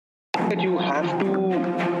that you have to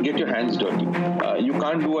get your hands dirty. You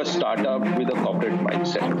can't do a startup with a corporate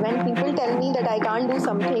mindset. When people tell me that I can't do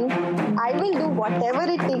something, I will do whatever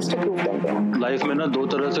it takes to prove them wrong. Life में ना दो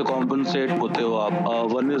तरह से compensate होते हो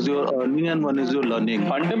आप. One is your earning and one is your learning.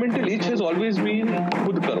 Fundamental each has always been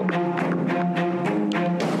खुद करो.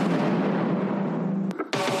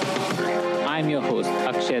 I'm your host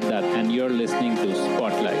Akshay Datt and you're listening to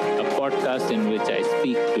Spotlight, a podcast in which I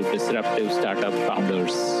speak to disruptive startup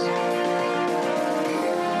founders.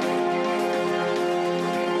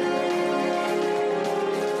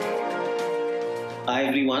 Hi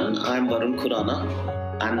everyone, I'm Varun Khurana.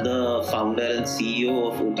 I'm the founder and CEO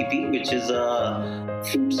of OTP, which is a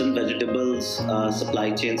fruits and vegetables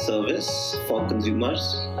supply chain service for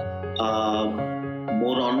consumers.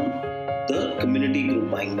 More on the community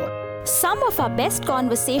group buying model. Some of our best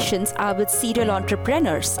conversations are with serial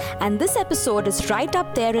entrepreneurs, and this episode is right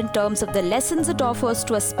up there in terms of the lessons it offers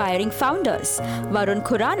to aspiring founders. Varun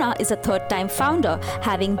Khurana is a third-time founder,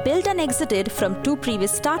 having built and exited from 2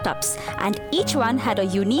 previous startups, and each one had a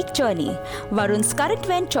unique journey. Varun's current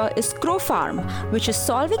venture is Crofarm, which is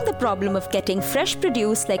solving the problem of getting fresh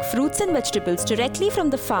produce like fruits and vegetables directly from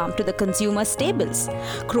the farm to the consumer's tables.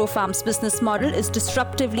 Crofarm's business model is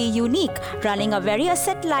disruptively unique, running a very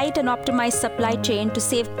asset-light and optimize supply chain to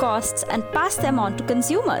save costs and pass them on to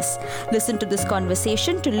consumers. Listen to this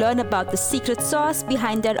conversation to learn about the secret sauce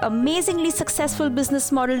behind their amazingly successful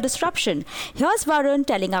business model disruption. Here's Varun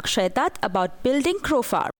telling Akshay Datt about building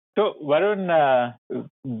Crofarm. So Varun,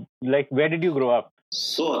 where did you grow up?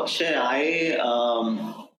 So Akshay,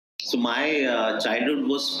 my childhood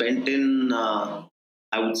was spent in,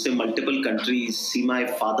 I would say, multiple countries. See, my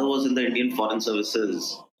father was in the Indian Foreign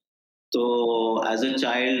Services. So as a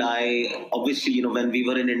child, I obviously, when we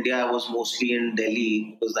were in India, I was mostly in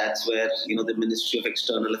Delhi because that's where, the Ministry of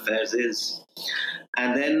External Affairs is.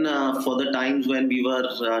 And then for the times when we were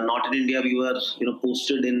not in India, we were,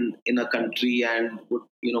 posted in a country and,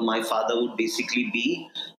 my father would basically be,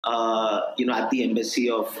 at the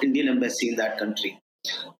Indian embassy in that country.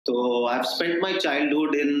 So I've spent my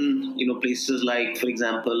childhood in, places like, for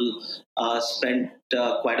example, spent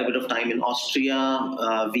quite a bit of time in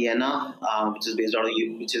Austria, Vienna, which is based out of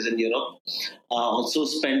which is in Europe. Also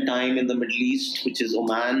spent time in the Middle East, which is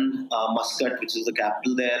Oman, Muscat, which is the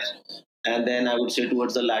capital there. And then I would say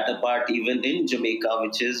towards the latter part, even in Jamaica,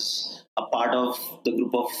 which is a part of the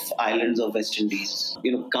group of islands of West Indies.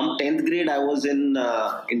 Come 10th grade, I was in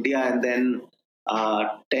India, and then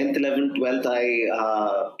 10th, 11th, 12th,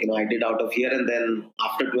 I did out of here, and then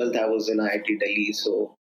after 12th, I was in IIT Delhi.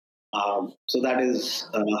 So that is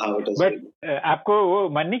how it is. But आपको वो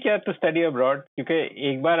मन नहीं किया to study abroad? क्योंकि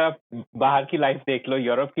एक बार आप बाहर की लाइफ देख लो,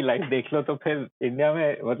 यूरोप की लाइफ देख लो, तो फिर इंडिया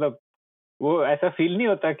में मतलब वो ऐसा फील नहीं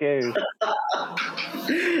होता कि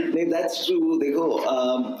नहीं, that's true. देखो,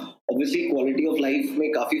 obviously quality of life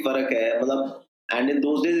में काफी फर्क है, मतलब. And in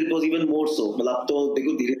those days, it was even more so. मतलब तो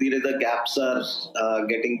देखो धीरे-धीरे the gaps are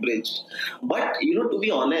getting bridged. But to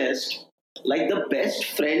be honest, like the best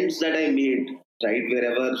friends that I made, right,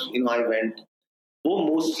 wherever I went,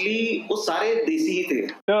 वो सारे देसी ही थे.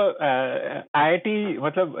 So IIT,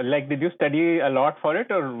 मतलब did you study a lot for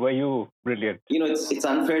it or were you brilliant? It's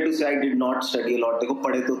unfair to say I did not study a lot. देखो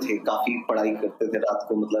पढ़े तो थे, काफी पढ़ाई करते थे रात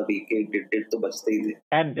को, मतलब एक डेढ़ तो बचते ही थे.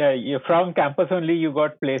 And from campus only you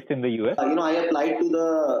got placed in the US? I applied to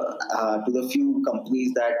the few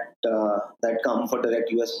companies that come for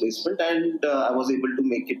direct US placement, and I was able to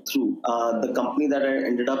make it through. The company that I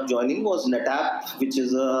ended up joining was NetApp, which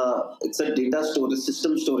is it's a data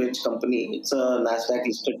system storage company. It's a NASDAQ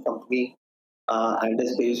listed company. And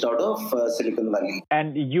is based out of Silicon Valley.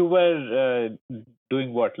 And you were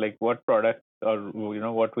doing what? Like what product or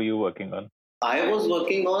what were you working on? I was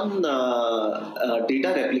working on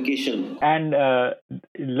data replication. And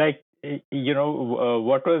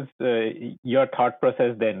what was your thought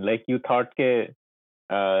process then? Like you thought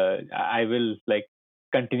I will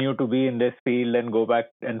continue to be in this field and go back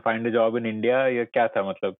and find a job in India? या क्या था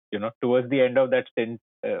मतलब? Towards the end of that stint,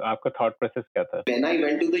 आपका thought process क्या था? When I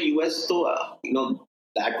went to the US, so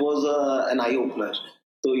that was an eye opener.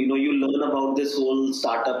 So you learn about this whole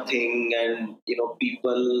startup thing, and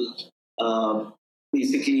people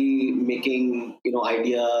basically making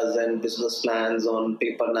ideas and business plans on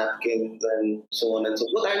paper napkins and so on and so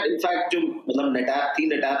forth. And in fact, जो मतलब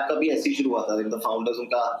NetApp का भी ऐसे ही शुरू हुआ था. The founders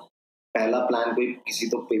उनका पहला प्लान कोई किसी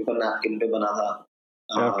तो पेपर नैपकिन पे बना था.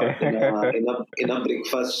 In a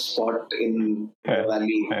breakfast spot in the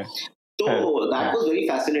valley. So that was very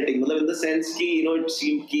fascinating. In the sense कि it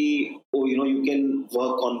seemed कि you can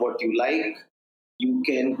work on what you like, you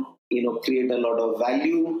can create a lot of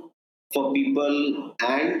value, for people,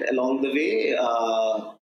 and along the way,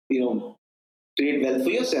 create wealth for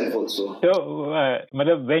yourself also. So,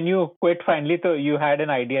 when you quit finally, so you had an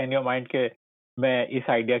idea in your mind कि मैं इस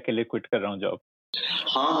idea के लिए quit कर रहा हूँ job.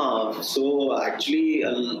 So actually,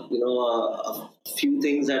 a few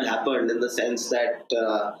things had happened in the sense that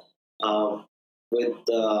with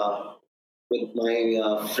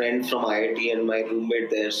my friend from IIT and my roommate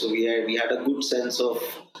there, so we had a good sense of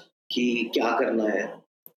कि क्या करना है,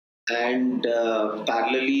 and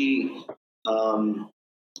parallelly,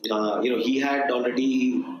 he had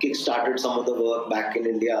already kick-started some of the work back in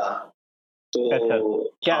India. So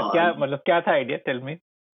क्या था idea? Tell me.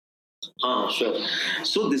 Sure.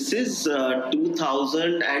 So this is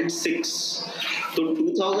 2006. So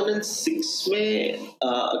 2006 में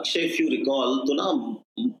Akshay, if you recall, तो ना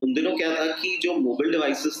उन दिनों क्या था कि जो mobile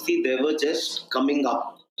devices थी, they were just coming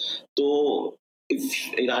up. तो if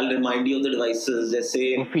I'll remind you of the devices, जैसे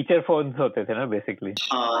feature phones होते थे ना basically.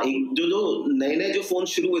 एक जो नए जो फोन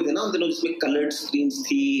शुरू हुए थे ना उन दिनों, जिसमें colored screens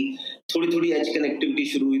थी, थोड़ी edge connectivity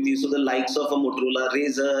शुरू हुई थी, so the likes of a Motorola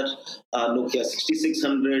Razr, Nokia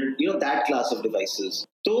 6600, that class of devices.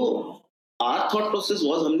 So our thought process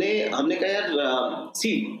was हमने कहा यार,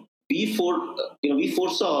 see, we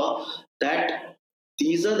foresaw that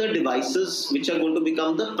these are the devices which are going to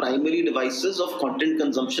become the primary devices of content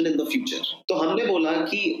consumption in the future. तो हमने बोला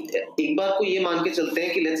कि एक बार को ये मान के चलते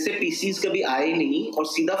हैं कि let's say PCs कभी आए नहीं और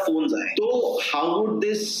सीधा phones आए, तो how would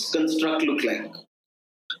this construct look like?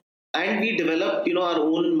 And we developed, our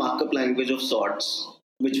own markup language of sorts,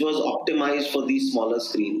 which was optimized for these smaller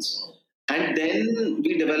screens. And then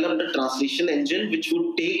we developed a translation engine which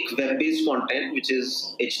would take web-based content, which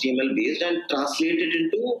is HTML-based, and translate it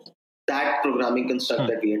into that programming construct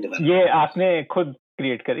that we had developed. ये आपने खुद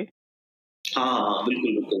create करी? हाँ,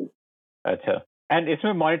 बिल्कुल. अच्छा. And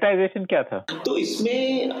इसमें monetization क्या था? तो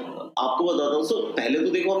इसमें आपको बताता हूँ. So पहले तो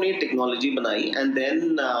देखो हमने technology बनाई, and then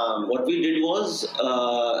what we did was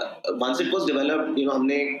once it was developed,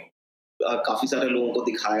 हमने काफी सारे लोगों को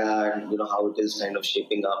दिखाया, and how it is kind of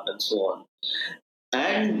shaping up and so on.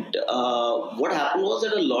 And what happened was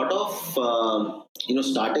that a lot of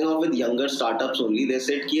starting off with younger startups only, they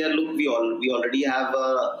said कि यार look, we already have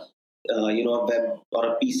a web or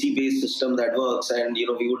a PC based system that works, and we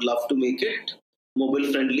would love to make it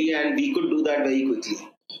mobile friendly, and we could do that very quickly.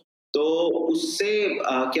 तो उससे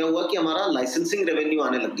क्या हुआ कि हमारा licensing revenue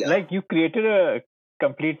आने लग गया. Like you created a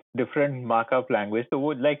complete different markup language, तो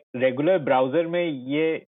वो like regular browser में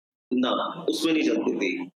ये ना उसमें नहीं चलती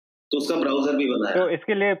थी, तो उसका ब्राउजर भी बनाया. तो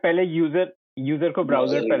इसके लिए पहले यूजर को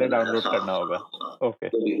ब्राउजर पहले डाउनलोड करना होगा. Okay.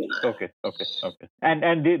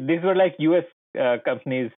 And these were like US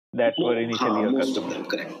companies that were initially your customers.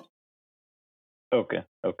 Correct. Okay.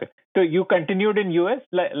 So you continued in US,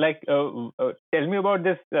 like tell me about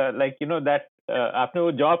this, that आपने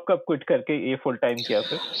वो job कब quit करके ये full time किया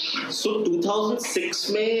फिर? So 2006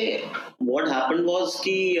 में what happened was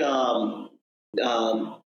कि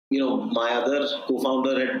my other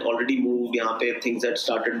co-founder had already moved यहाँ पे, things had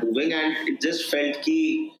started moving, and it just felt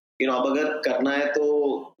कि अब अगर करना है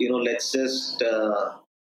तो let's just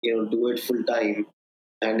do it full time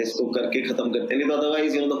and इसको करके खत्म करते हैं,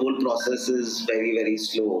 otherwise the whole process is very very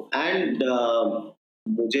slow. And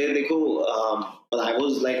मुझे देखो, I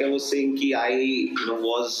was saying कि I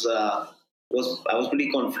was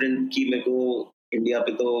pretty confident कि मेरे को इंडिया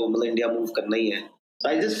पे तो मतलब इंडिया मूव करना ही है. So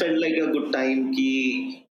I just felt like a good time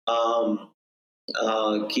कि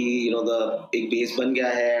the big base बन गया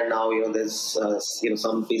है, and now there's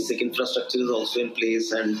some basic infrastructure is also in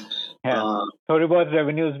place, and थोड़ी बहुत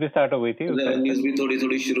revenues भी start हो गई थी. Revenues भी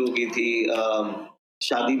थोड़ी शुरू हो गई थी,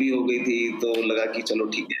 शादी भी हो गई थी, तो लगा कि चलो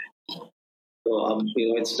ठीक है, तो अब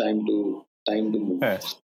it's time to move.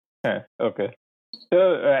 Okay. So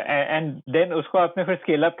and then उसको आपने फिर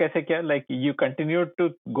scale up कैसे किया? Like you continued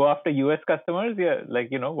to go after US customers, yeah? Like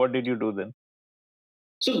what did you do then?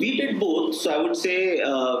 So we did both. So I would say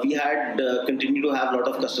we had continued to have a lot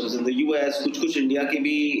of customers in the US. कुछ India के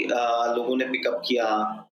भी लोगों ने pick up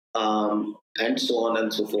किया, and so on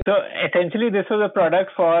and so forth. So essentially, this was a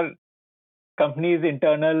product for companies'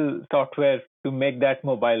 internal software to make that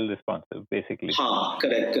mobile responsive, basically.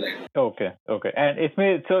 Correct. Okay. And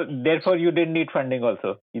so therefore you didn't need funding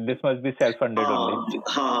also. This must be self-funded only.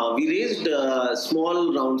 We raised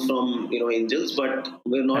small rounds from angels, but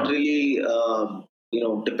we're not really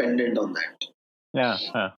dependent on that. Yeah.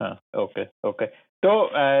 Okay. तो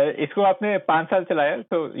इसको आपने 5 साल चलाया,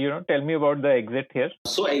 so tell me about the exit here.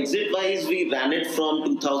 So exit wise, we ran it from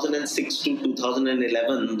 2006 to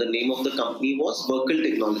 2011. The name of the company was Wirkle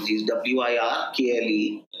Technologies,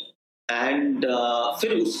 WIRKLE, and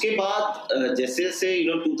फिर उसके बाद जैसे जैसे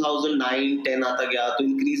 2009-10 आता गया तो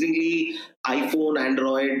इंक्रीजिंगली आईफोन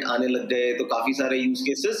एंड्रॉयड आने लग गए, तो काफी सारे यूज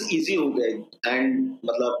केसेस इजी हो गए. एंड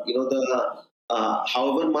मतलब the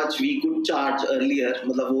however much we could charge earlier,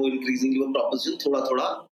 मतलब वो इंक्रीजिंगली वो प्रोपोजिशन थोड़ा थोड़ा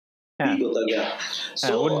ठीक होता गया.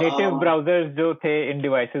 So वो नेटिव ब्राउजर्स जो थे इन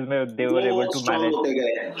डिवाइसेस में they were able to manage. होते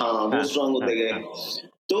गए. हाँ, वो स्ट्रांग होते गए.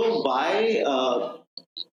 तो by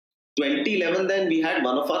 2011 then we had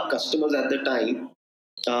one of our customers at the time.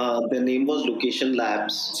 Their name was Location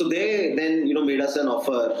Labs. So they then made us an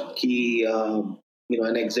offer ki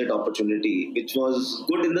an exit opportunity, which was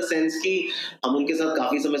good in the sense कि हम उनके साथ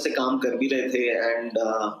काफी समय से काम कर भी रहे थे, and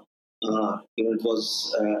it was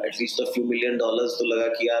at least a few $1 million. तो लगा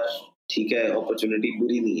कि यार ठीक है, opportunity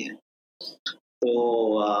बुरी नहीं है.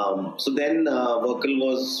 So then Wirkle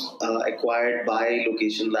was acquired by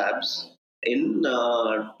Location Labs in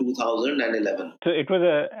 2011. So it was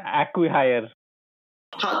a acqui-hire.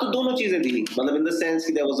 हाँ, तो दोनों चीजें थी, मतलब in the sense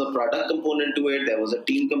कि there was a product component to it, there was a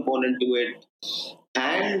team component to it,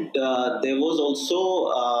 and there was also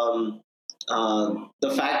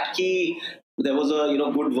the fact कि there was a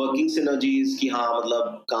good working synergies कि हाँ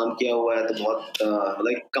मतलब काम किया हुआ है तो बहुत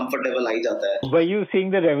like comfortable आ ही जाता है. Were you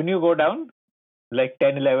seeing the revenue go down? Like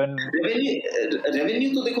 10-11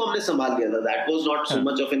 revenue तो देखो हमने संभाल लिया था, that was not so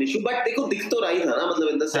much of an issue, but देखो दिख तो रही था ना, मतलब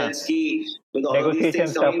in the sense कि with all of these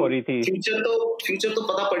things coming, future तो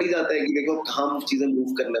पता पड़ ही जाता है कि देखो कहाँ चीजें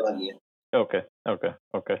move करने वाली है. Okay.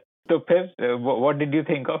 तो फिर what did you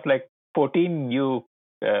think of, like 14 you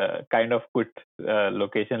kind of quit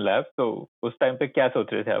Location Labs, तो उस टाइम पे क्या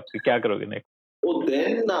सोच रहे थे आप कि क्या करोगे next? Oh,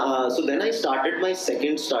 then I started my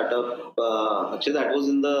second startup. Actually, that was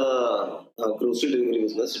in the grocery delivery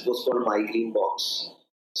business. It was called Mygreenbox.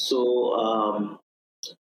 So,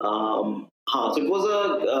 so it was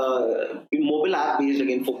a mobile app based.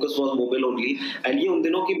 Again, focus was mobile only. And ये उन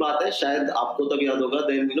दिनों की बात है, शायद आपको तब याद होगा.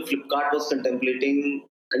 Then Flipkart was contemplating.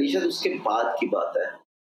 Anisha उसके बाद की बात है.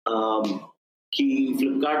 कि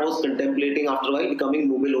Flipkart was contemplating after a while becoming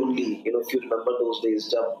mobile only, if you remember those days.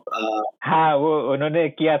 जब हाँ, वो उन्होंने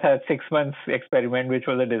किया था 6 months experiment which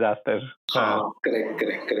was a disaster. हाँ, correct,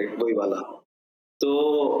 वही वाला. तो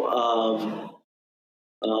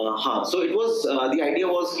हाँ, so it was the idea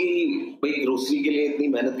was कि भाई ग्रोसरी के लिए इतनी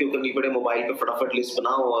मेहनत क्यों करनी पड़े, मोबाइल पे फटाफट लिस्ट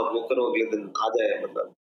बनाओ और वो करो, अगले दिन आ जाए,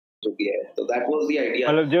 मतलब जो भी है. तो that was the idea.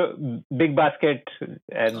 मतलब जो big basket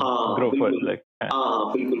and Grofers like.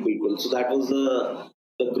 बिल्कुल. So that was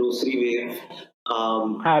the grocery wave.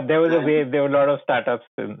 There was a wave. There were a lot of startups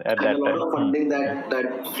at that time. And a lot of funding that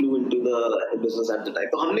flew into the business at the time.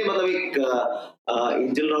 So हमने मतलब एक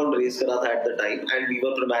angel round raise करा था at the time, and we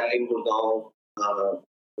were primarily in Gurgaon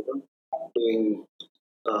doing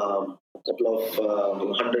a couple of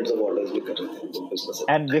hundreds of orders we कर रहे थे business.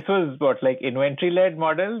 And this was what, like inventory led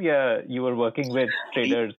model? Yeah, you were working with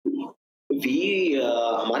traders.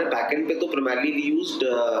 हमारे backend पे तो primarily we used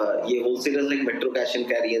ये wholesalers like Metro Cash and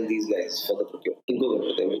Carry and these guys for the procurement. इनको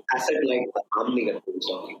करते थे. Asset like हम नहीं करते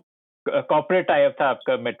stocking. Corporate tie-up था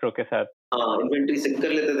आपका Metro के साथ. हाँ, inventory sync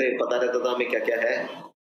कर लेते थे, पता रहता था हमें क्या क्या है,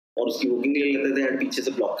 और उसकी booking ले लेते थे और पीछे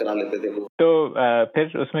से block करा लेते थे वो. तो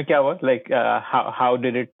फिर उसमें क्या हुआ? Like how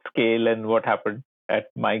did it scale and what happened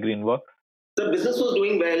at Mygreenbox? The business was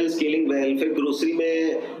doing well, scaling well. फिर grocery में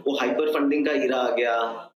वो hyper funding का era आ गया.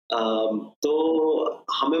 तो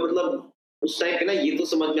हमें मतलब उस टाइम पे ना ये तो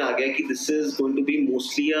समझ में आ गया कि this is going to be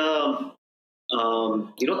mostly a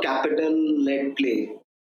capital led play,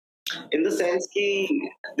 in the sense कि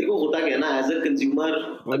देखो होता क्या ना, as a consumer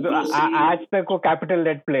आज तक वो capital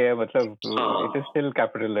led play है, मतलब it is still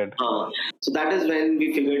capital led. So that is when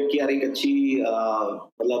we figured कि यार एक अच्छी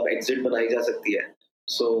मतलब exit बनाई जा सकती है.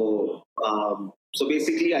 So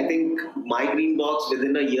basically I think Mygreenbox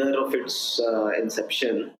within a year of its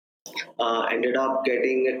inception ended up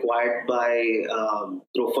getting acquired by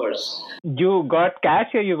Grofers. You got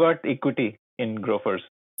cash or you got equity in Grofers?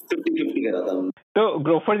 50-50 करा था. तो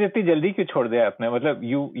Grofers इतनी जल्दी क्यों छोड़ दिया आपने? मतलब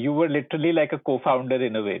you were literally like a co-founder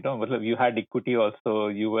in a way, no? मतलब you had equity also,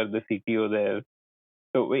 you were the CTO there.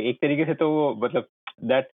 तो एक तरीके से तो वो मतलब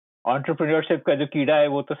that entrepreneurship का जो कीड़ा है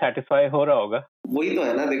वो तो satisfy हो रहा होगा. वही तो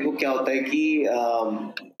है ना, देखो क्या होता है कि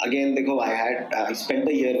again देखो I spent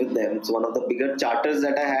a year with them. So one of the bigger charters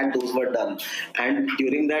that I had, those were done, and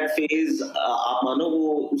during that phase आप मानो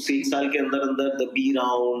वो उस एक साल के अंदर the B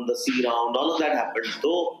round, the C round, all of that happened.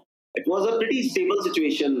 So it was a pretty stable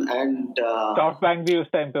situation, and SoftBank भी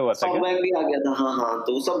उस टाइम पे हुआ था. SoftBank भी आ गया था, हाँ,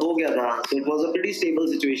 तो सब हो गया था. So it was a pretty stable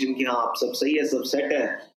situation कि हाँ सब सही है, सब set है,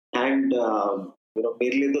 and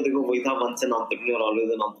मेरे लिए तो देखो वही था, once an entrepreneur always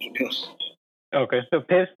an entrepreneur. Okay, so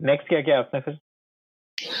फिर next क्या आपने फिर?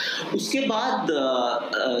 उसके बाद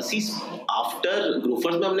सी आफ्टर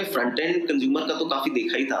ग्रोफर्स में हमने फ्रंट एंड कंज्यूमर का तो काफी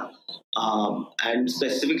देखा ही था, and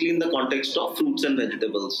specifically in the context of fruits and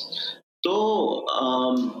vegetables. तो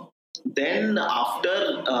then after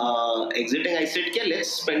exiting I said क्या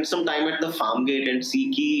let's spend some time at the farm gate and see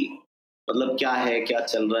कि मतलब क्या है, क्या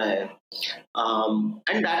चल रहा है.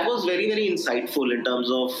 And that was very very insightful in terms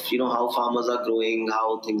of how farmers are growing, how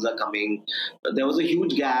things are coming. There was a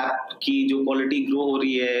huge gap कि जो quality grow हो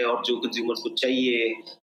रही है और जो consumers को चाहिए,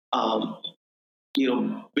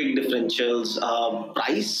 big differentials.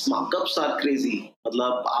 Price markups are crazy.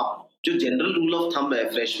 मतलब आप जो general rule of thumb है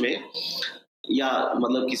fresh में या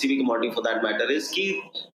मतलब किसी भी commodity for that matter is कि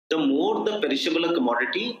the more the perishable a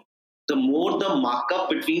commodity, the more the markup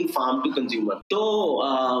between farm to consumer. So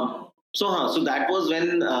that was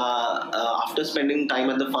when after spending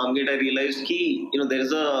time at the farm gate I realized कि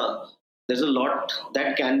there's a lot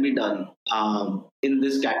that can be done in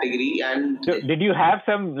this category. And so did you have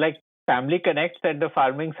some like family connects at the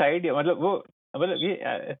farming side? मतलब ये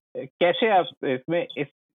कैसे आप इसमें इस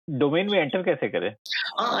domain में enter कैसे करें?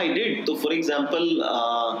 I did. So for example,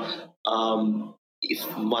 if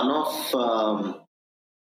one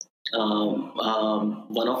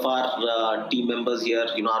of our team members here,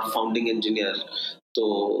 our founding engineer, so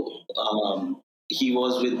he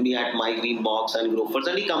was with me at Mygreenbox and Grofers,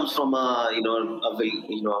 and he comes from a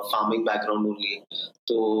farming background only.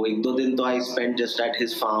 So एक दो दिन तो I spent just at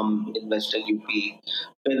his farm in Western UP,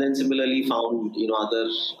 and then similarly found other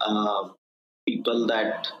people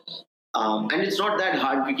that and it's not that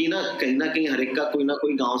hard क्योंकि ना कहीं हर एक का कोई ना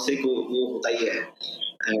कोई गांव से वो होता ही है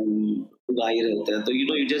and उगा ही रहते हैं, तो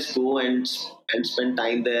you just go and spend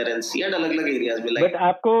time there and see and अलग-अलग areas में like. But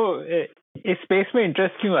आपको इस स्पेस में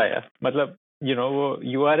इंटरेस्ट क्यों आया? मतलब वो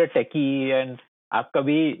you are a techie and आप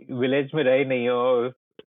कभी विलेज में रहे नहीं हो,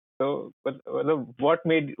 तो मतलब what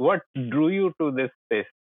drew you to this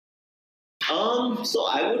space? So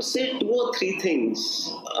I would say 2 or 3 things.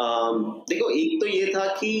 देखो एक तो ये था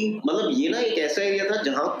कि मतलब ये ना एक ऐसा एरिया था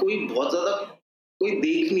जहाँ कोई बहुत ज्यादा कोई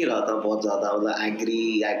देख नहीं रहा था बहुत ज्यादा,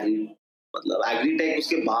 मतलब एग्री टेक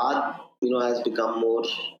उसके बाद has become more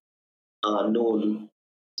known.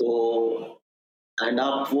 तो एंड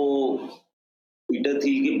आप वो पीटर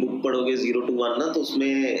थिल की बुक पढ़ोगे 0 to 1 ना, तो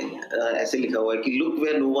उसमें ऐसे लिखा हुआ है कि look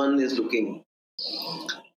where no one is looking.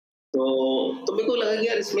 तो मेरे को लगा कि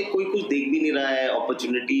यार इसमें कोई कुछ देख भी नहीं रहा है,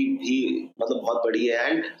 अपॉर्चुनिटी भी मतलब बहुत बड़ी है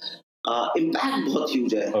एंड इम्पैक्ट बहुत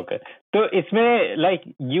ह्यूज है. ओके, तो इसमें like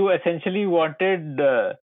you essentially wanted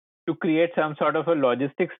to create some sort of a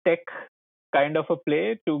logistics take kind of a play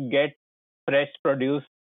to get fresh produce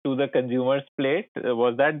to the consumer's plate.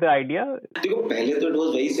 Was that the idea? देखो पहले तो it was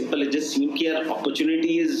very simple. It just seemed कि यार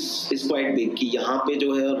opportunity is quite big कि यहाँ पे जो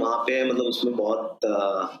है और वहाँ पे है, मतलब उसमें बहुत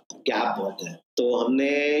gap बहुत है. तो हमने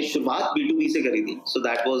शुरुआत B2B से करी थी. So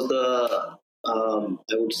that was the I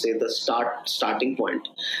would say the starting point.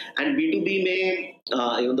 And B2B में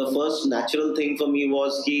the first natural thing for me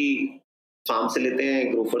was कि फार्म से लेते हैं,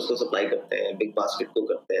 ग्रोफर्स को सप्लाई करते हैं, बिग बास्केट को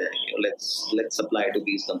करते हैं, let's supply to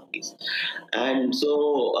these companies. And so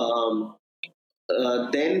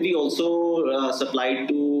then we also supplied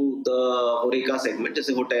to the होरेका segment,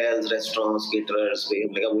 जैसे hotels, restaurants, caterers,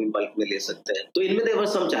 हमने कहा वो भी बल्क में ले सकते हैं. तो इनमें there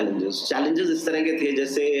were some challenges इस तरह के थे,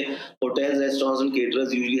 जैसे hotels, restaurants and caterers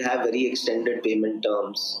usually have very extended payment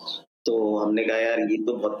terms. तो हमने कहा यार ये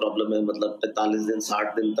तो बहुत प्रॉब्लम है, मतलब 45 दिन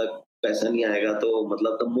 60 दिन तक पैसा नहीं आएगा, तो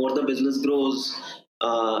मतलब the more the business grows,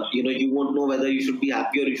 you won't know whether you should be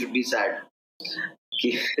happy or you should be sad.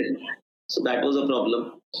 So that was a problem.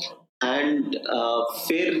 And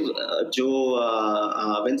फिर जो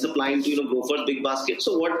when supplying to Grofers big basket,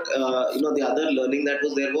 so what the other learning that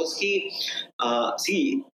was there was कि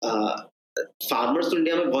farmers तो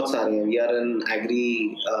India में बहुत सारे हैं. We are an agri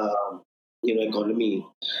economy,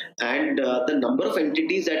 and the number of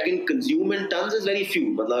entities that can consume in tons is very few.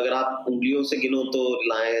 मतलब अगर आप उंगलियों से गिनो तो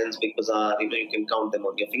Reliance, Big Bazaar, you can count them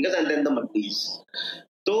on your fingers, and then the mandis.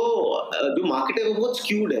 तो जो market है वो बहुत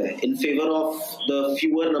skewed है in favor of the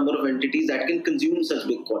fewer number of entities that can consume such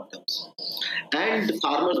big quantums, and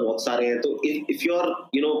farmers बहुत सारे हैं. तो if you're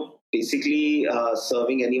basically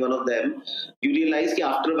serving any one of them, you realize कि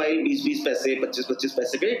after a while 20 पैसे 25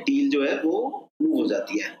 पैसे पे डील जो है वो move हो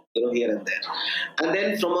जाती है, here and there. And then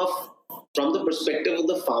from the perspective of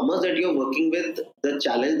the farmers that you're working with, the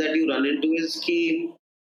challenge that you run into is कि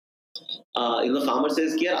the farmer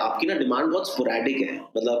says कि यार आपकी ना डिमांड बहुत स्पोरेडिक है,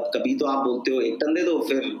 मतलब कभी तो आप बोलते हो 1 टन दे दो,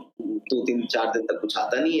 फिर 2-3-4 दिन तक कुछ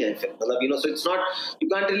आता नहीं है, फिर मतलब so it's not, you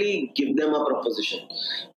can't really give them a proposition.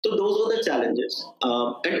 So those were the challenges.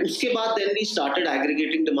 And उसके बाद then we started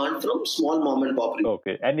aggregating demand from small mom and pop.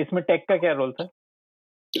 Okay. And इसमें टेक का क्या रोल था?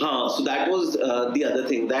 so that was the other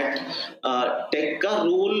thing that tech का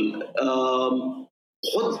role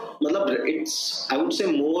बहुत मतलब it's I would say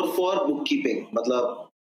more for bookkeeping, मतलब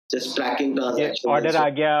just tracking transactions. ऑर्डर आ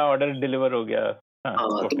गया, ऑर्डर डिलीवर हो गया.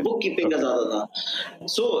 तो बुक कीपिंग का ज्यादा था.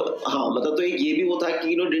 सो मतलब तो एक ये भी वो था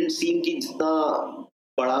कि डिडंट सीम कि जितना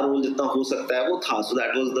बड़ा रोल जितना हो सकता है वो था. So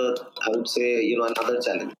that was the I would say another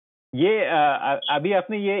challenge. ये अभी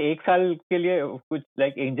आपने ये 1 साल के लिए कुछ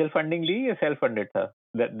लाइक एंजल फंडिंग ली या सेल्फ फंडेड था?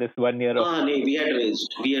 This 1 year of... नहीं, we had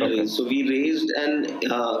raised. So we raised and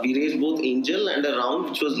we raised both angel and a round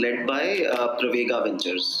which was led by Pravega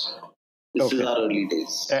Ventures. This is our early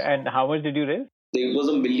days. And how much did you raise? It was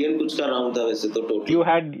 $1 million कुछ का round था वैसे तो total. You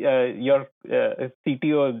had your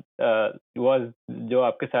CTO was जो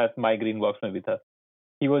आपके साथ Mygreenbox में भी था.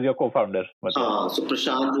 He was your co-founder. So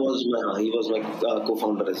Prashant was my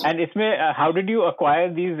co-founder as well. And इसमें how did you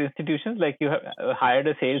acquire these institutions? Like you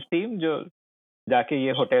hired a sales team जो जाके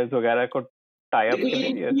ये hotels वगैरह को tie up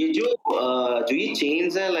करें? ये जो ये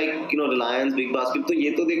chains हैं like Reliance, Big Basket, तो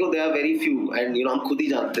ये तो देखो they are very few and हम खुद ही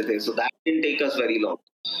जानते थे. So that didn't take us very long.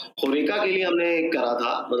 होरेका के लिए हमने करा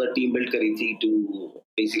था, मतलब टीम बिल्ड करी थी to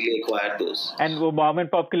basically acquire those. And वो mom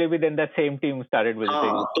and pop के लिए भी then that same team started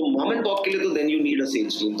visiting. तो mom and pop के लिए तो then you need a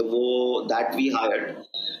sales team, तो वो that we hired.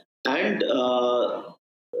 And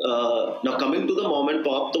now coming to the mom and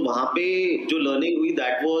pop, तो वहाँ पे जो learning हुई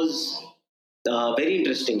that was very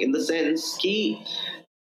interesting in the sense कि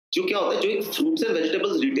जो क्या होता है, जो एक फ्रूट्स एंड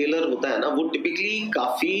वेजिटेबल्स रिटेलर होता है ना, वो टिपिकली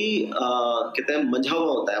काफी कहते हैं मंझा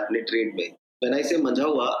हुआ होता है अपने ट्रेड में. When I say मंझा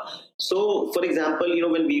हुआ, so for example,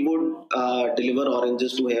 when we would deliver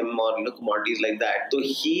oranges to him or commodities like that, so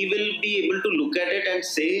he will be able to look at it and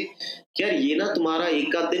say कि यार ये ना तुम्हारा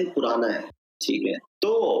एक आध दिन पुराना है, ठीक है.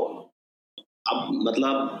 तो अब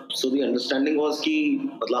मतलब so the understanding was कि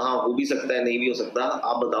मतलब हाँ हो भी सकता है, नहीं भी हो सकता,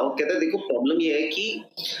 आप बताओ. कहते हैं देखो प्रॉब्लम ये है कि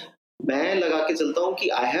मैं लगा के चलता हूँ कि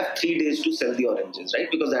I have 3 days to sell the oranges,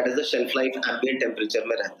 right? Because that is the shelf life ambient temperature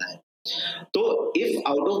में रहता है. So if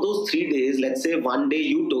out of those 3 days, let's say 1 day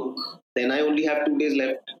you took, then I only have 2 days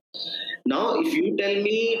left. Now if you tell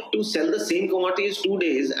me to sell the same commodities 2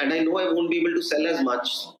 days and I know I won't be able to sell as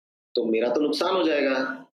much, तो मेरा तो नुकसान हो जाएगा.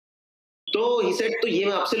 तो he said तो ये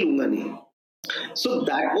मैं आपसे लूंगा नहीं. So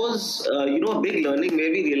that was a big learning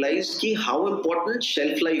where we realized कि how important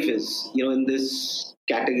shelf life is in this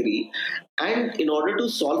category. And in order to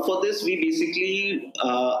solve for this, we basically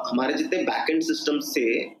हमारे जितने backend systems थे,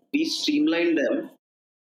 we streamlined them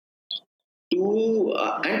to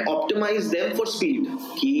and optimize them for speed.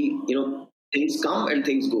 कि things come and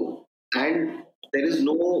things go, and there is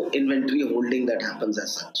no inventory holding that happens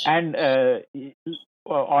as such. And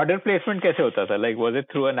order placement कैसे होता था? Like was it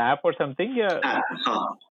through an app or something? या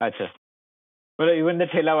हाँ. अच्छा. Well, even the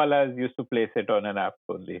ठेला वाला used to place it on an app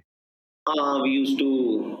only. We used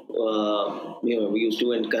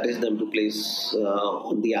to encourage them to place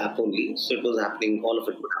on the app only. So it was happening. All of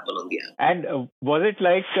it would happen on the app. And was it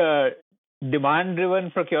like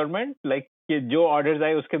demand-driven procurement? Like कि जो orders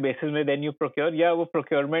आए उसके basis में then you procure, या वो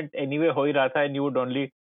procurement anyway हो ही रहा था and you would only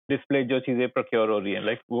display जो चीजें procure हो रही हैं?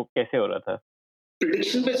 Like वो कैसे हो रहा था?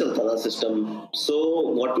 Prediction पे चलता था system. So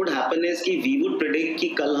what would happen is कि we would predict कि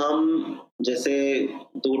कल हम जैसे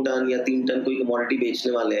 2 टन या 3 टन कोई commodity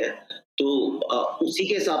बेचने वाले हैं, तो उसी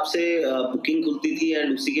के हिसाब से बुकिंग खुलती थी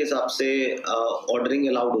एंड उसी के हिसाब से ऑर्डरिंग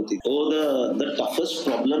अलाउड होती थी. तो the toughest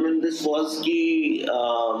problem in this was कि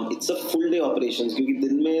it's a full day operations, क्योंकि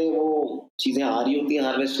दिन में वो चीजें आ रही होती हैं,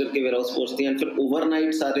 हार्वेस्ट करके वेयरहाउस पहुंचती हैं, फिर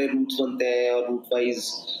ओवरनाइट सारे रूट्स बनते हैं और रूट वाइज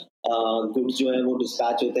गुड्स जो है वो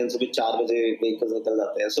डिस्पैच होते हैं. सुबह 4 बजे व्हीकल्स निकल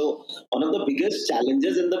जाते हैं. So one of the biggest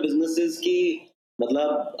challenges in the business is कि मतलब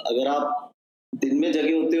अगर आप दिन में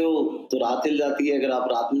जगे होते हो तो रात हिल जाती है, अगर आप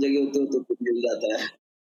रात में जगे होते हो तो दिन हिल जाता है,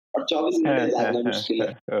 और 24 घंटे जागना मुश्किल है.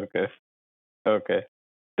 ओके.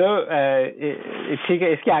 तो ठीक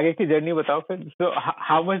है, इसके आगे की जर्नी बताओ फिर. So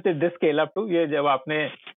how much did this scale up to? ये जब आपने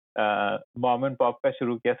मॉम एंड पॉप का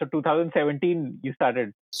शुरू किया, सो 2017 you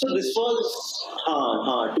started. So this was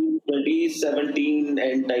 2017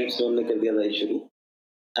 and types में हमने कर दिया था ये शुरू.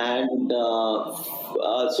 And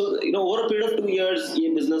so over a period of 2 years ये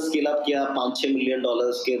business scale up किया, $5-6 million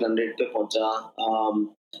के run rate पे पहुंचा.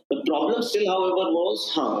 The problem still however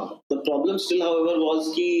was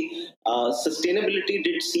कि sustainability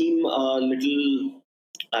did seem a little,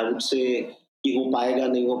 I would say, कि हो पाएगा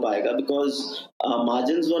नहीं हो पाएगा, because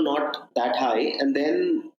margins were not that high, and then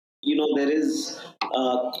there is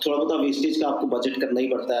थोड़ा बहुत वेस्टेज का आपको बजट करना ही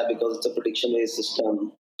पड़ता है because it's a prediction based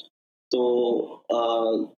system. तो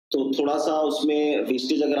थोड़ा सा उसमें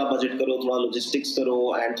वेस्टेज अगर आप बजट करो, थोड़ा लॉजिस्टिक्स करो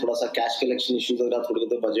एंड थोड़ा सा कैश कलेक्शन इश्यूज अगर आप थोड़े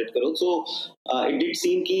बहुत बजट करो, सो इट डिड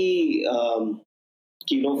सीम कि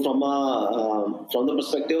from the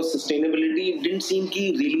perspective of sustainability, it didn't seem कि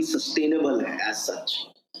really sustainable as such.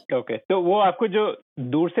 Okay, तो वो आपको जो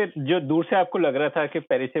दूर से आपको लग रहा था कि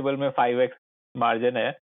पेरिशेबल में 5x मार्जिन है,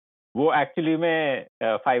 वो एक्चुअली में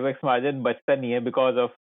 5x मार्जिन बचता नहीं है because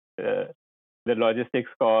of the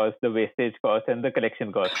logistics cost, the wastage cost and the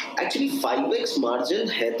collection cost. Actually 5x margin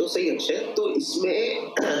है तो सही अक्षय, तो इसमें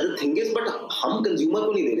the thing is, but हम कंज्यूमर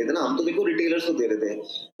को नहीं दे रहे थे ना, हम तो देखो रिटेलर्स को दे रहे थे.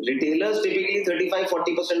 रिटेलर्स टिपिकली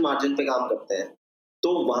 35-40% मार्जिन पे काम करते हैं,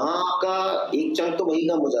 तो वहाँ आपका एक चंक तो वही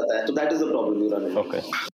कम हो जाता है. तो that is the problem you run into. Okay.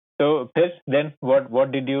 So then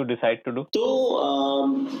what did you decide to do? So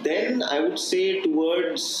then I would say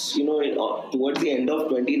towards the end of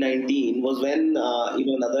 2019 was when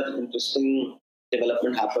another interesting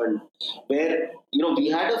development happened, where we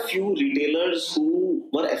had a few retailers who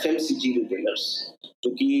were FMCG retailers,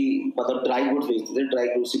 जो कि मतलब dry goods बेचते थे, dry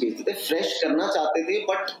grocery बेचते थे, fresh करना चाहते थे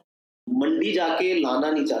बट मंडी जाके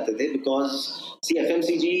लाना नहीं चाहते थे, because see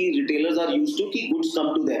FMCG retailers are used to कि goods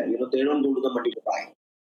come to them, they don't go to the mandi to buy.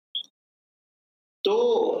 So,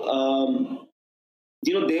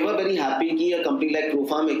 they were very happy कि a company like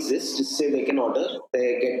Crofarm exists, जिससे they can order,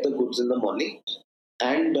 they get the goods in the morning,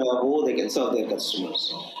 and they can serve their customers.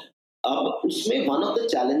 अब उसमें one of the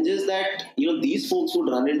challenges that these folks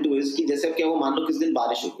would run into is कि जैसे अब क्या हुआ, मान लो किस दिन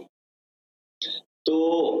बारिश होगी, तो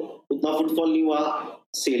उतना फुटफॉल नहीं हुआ,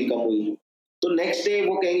 सेल कम हुई, तो नेक्स्ट डे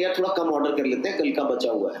वो कहेंगे यार थोड़ा कम ऑर्डर कर लेते हैं, कल का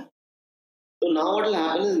बचा हुआ है. So now what will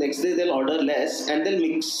happen is next day they'll order less and they'll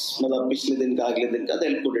mix, मतलब पिछले दिन का अगले दिन का,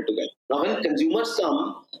 they'll put it together. Now when consumers come,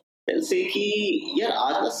 they'll say कि यार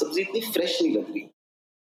आज ना सब्जी इतनी फ्रेश नहीं लग रही,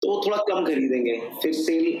 तो वो थोड़ा कम खरीदेंगे, फिर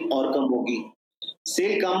सेल और कम होगी,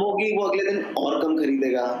 सेल कम होगी, वो अगले दिन और कम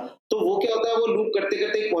खरीदेगा, तो वो क्या होता है, वो लूप करते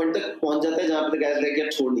करते एक पॉइंट तक पहुंच जाता है जहाँ पे गैस लेके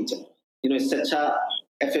छोड़ नहीं चल, इससे अच्छा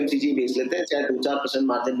FMCG बेच लेते हैं, चाहे 2-4%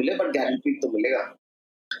 मार्जिन मिले बट गारंटी तो मिलेगा,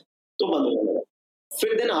 तो बंद हो जाएगा.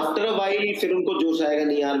 फिर then after a while फिर उनको जोश आएगा,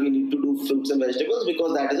 नहीं यार we need to do fruits and vegetables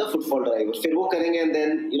because that is a footfall driver, फिर वो करेंगे and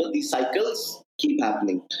then these cycles keep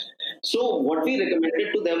happening. So what we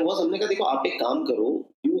recommended to them was, हमने कहा देखो आप एक काम करो,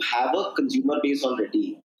 you have a consumer base already,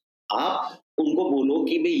 आप उनको बोलो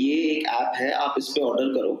कि भाई ये एक ऐप है, आप इस पे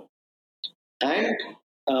ऑर्डर करो and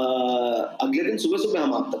अगले दिन सुबह सुबह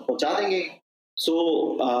हम आप तक पहुंचा देंगे. So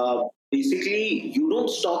basically you don't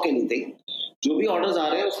stock anything, जो भी ऑर्डर्स आ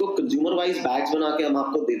रहे हैं उसको कंज्यूमर वाइज बैग्स बना के हम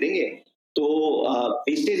आपको दे देंगे, तो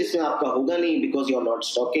वेस्टेज इसमें आपका होगा नहीं, because you are not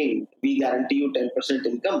stocking, we guarantee you 10%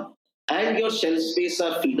 income and your shelf space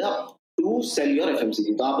are filled up to sell your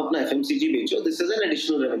FMCG. तो आप अपना FMCG बेचो, this is an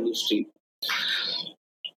additional revenue stream.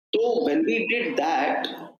 तो व्हेन वी डिड दैट,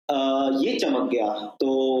 ये चमक गया, तो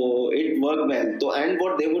it work well. तो and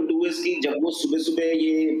what they would do is कि जब वो सुबह सुबह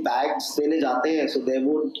ये बैग्स देने जाते हैं, सो they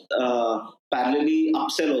would parallelly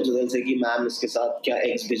upsell also, जैसे कि मैम इसके साथ क्या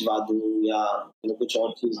एग्स भिजवा दूं या कुछ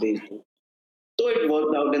और चीज भेज दूं. तो it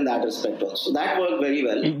worked out in that respect also, that work very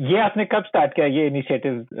well. ये आपने कब स्टार्ट किया ये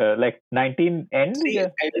इनिशिएटिव? लाइक 19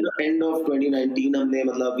 एंड ऑफ 2019 हमने,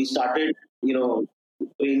 मतलब we started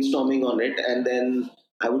brainstorming on it and then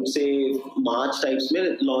I would say March types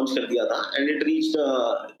में launch कर दिया था, and it reached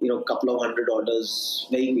couple of hundred orders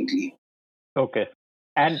very quickly. Okay,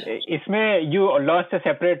 and इसमें you launched a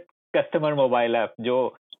separate customer mobile app जो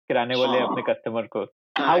किराने वाले अपने customer को,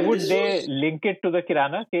 how would they link it to the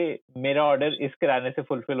किराना कि मेरा ऑर्डर इस किराने से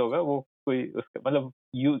फुलफिल होगा, वो कोई उसका मतलब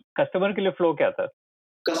कस्टमर के लिए फ्लो क्या था?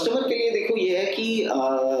 कस्टमर के लिए देखो ये है कि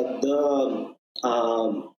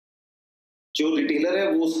जो रिटेलर है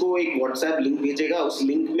वो उसको एक व्हाट्सएप लिंक भेजेगा, उस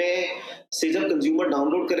लिंक में से जब कंज्यूमर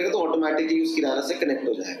डाउनलोड करेगा तो ऑटोमेटिकली उस किराना से कनेक्ट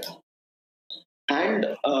हो जाएगा. And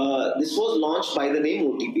this was launched by the name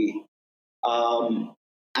OTP,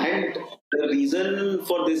 and the reason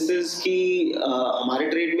for this is कि हमारे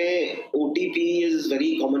ट्रेड में OTP is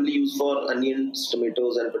very commonly used for onions,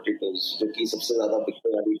 tomatoes and potatoes, जो कि सबसे ज्यादा बिकने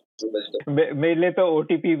वाली. मेरे लिए तो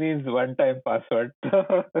OTP means one time password.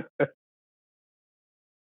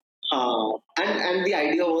 And the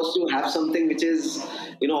idea was to have something which is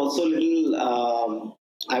also little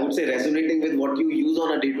I would say resonating with what you use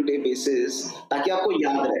on a day-to-day basis, ताकि आपको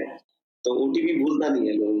याद रहे, तो OTP भूलना नहीं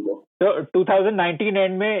है लोगों को. So 2019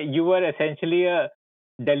 end में you were essentially a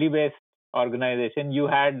Delhi-based organization. You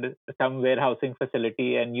had some warehousing facility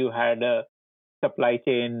and you had a supply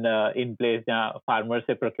chain in place जहाँ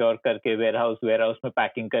farmers से procure करके warehouse में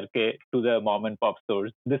packing करके to the mom and pop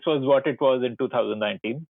stores. This was what it was in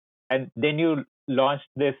 2019. And then you launched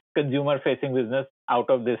this consumer-facing business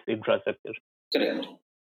out of this infrastructure. Correct.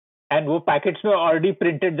 And वो packets में already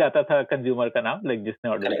printed जाता था consumer का नाम, like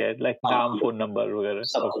जिसने order किया, like नाम, phone number वगैरह.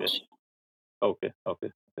 सब कुछ. Okay.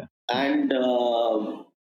 And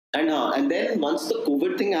And then once the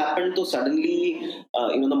COVID thing happened, so suddenly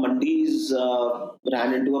the mandis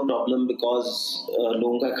ran into a problem because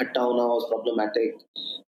लोगों का इकट्ठा होना was problematic.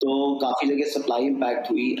 तो काफी जगह supply impact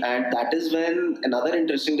हुई, and that is when another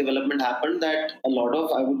interesting development happened, that a lot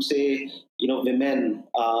of, I would say, women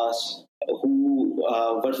who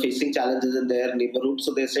were facing challenges in their neighborhood,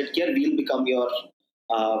 so they said, "Yeah, we'll become your."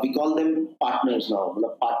 We call them partners now.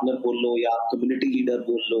 मतलब partner बोल लो या community leader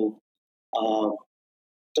बोल लो.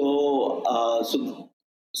 Uh,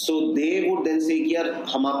 so they would then say कि यार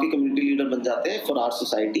हम आपके community leader बन जाते हैं for our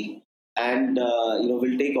society, and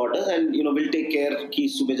we'll take orders, and we'll take care कि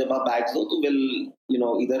सुबह जब आप bags दो तो we'll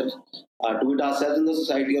either do it ourselves in the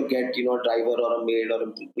society, or get a driver or a maid, or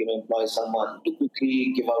employ someone to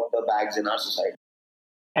quickly give out the bags in our society.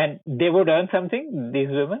 And they would earn something, these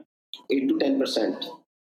women? 8 to 10%.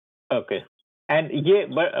 Okay. And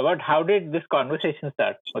but how did this conversation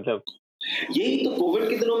start? मतलब यही तो Covid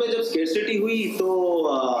के दिनों में जब scarcity हुई तो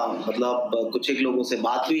मतलब कुछ एक लोगों से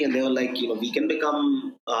बात हुई, and they were like, we can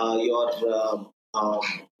become your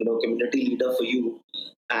community leader for you,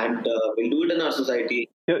 and we'll do it in our society.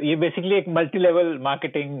 So ये basically एक multi-level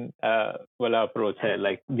marketing वाला approach है,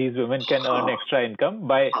 like these women can earn extra income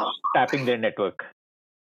by tapping their network.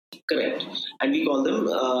 Correct, and we call them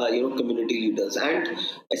community leaders, and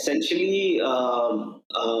essentially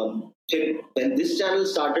when this channel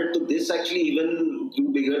started, to this actually even grew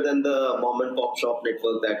bigger than the mom and pop shop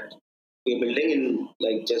network that we're building in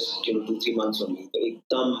like just 2-3 months only. So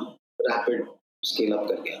एकदम rapid scale up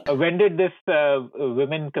कर गया. When did this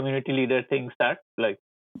women community leader thing start? Like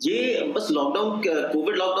ये बस lockdown,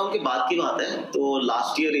 Covid lockdown के बाद की बात है, तो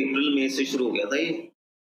लास्ट ईयर अप्रैल मई से शुरू हो गया था ये,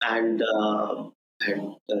 and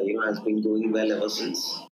has been going well ever since.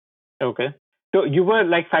 Okay, so you were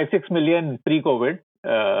like 5-6 million pre-COVID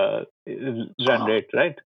run rate,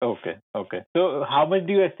 right? Okay. So how much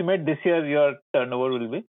do you estimate this year your turnover will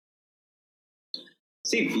be?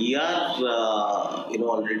 See, we are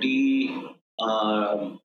already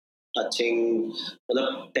touching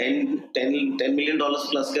मतलब $10 million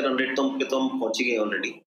plus के run rate पे तो हम पहुंच ही गए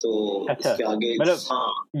already. तो इसके आगे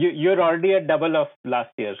you're already at double of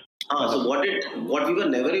last year. So what we were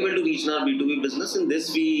never able to reach in our B2B business, in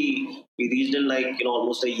this we reached in like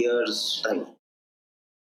almost a year's time.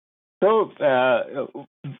 So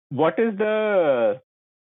what is the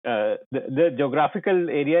geographical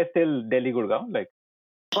area still Delhi Gurgaon like?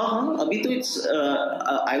 हाँ अभी तो it's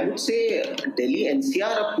I would say Delhi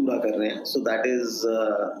NCR अब पूरा कर रहे हैं, so that is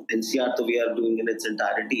NCR तो we are doing in its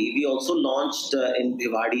entirety. We also launched in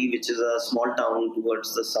Bhiwadi, which is a small town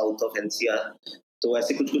towards the south of NCR. तो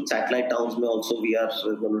ऐसे कुछ satellite towns में also we are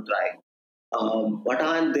going to try. But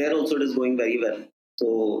and there also it is going very well. तो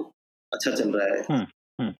अच्छा चल रहा है.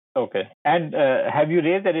 Okay. And have you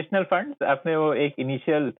raised additional funds? आपने वो एक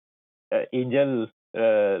initial angel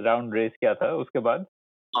round raise किया था उसके बाद?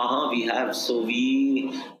 We have. So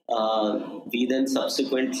we then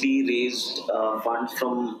subsequently raised funds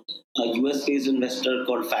from a US-based investor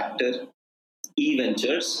called Factor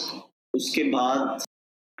E-Ventures. उसके बाद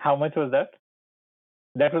how much was that?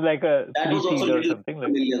 That was like a seed or something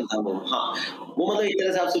like million था वो. हाँ वो मतलब एक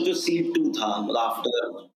तरह से आप सोचो seed 2 था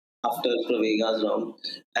मतलब after Pravega's round,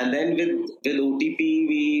 and then with OTP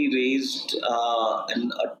we raised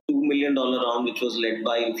a $2 million round which was led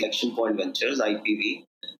by Inflection Point Ventures IPV.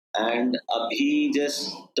 And abhi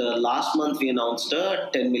just last month we announced a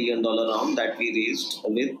 $10 million round that we raised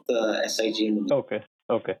with SIG.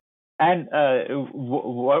 Okay. And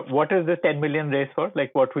what is the 10 million raise for? Like,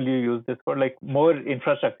 what will you use this for? Like more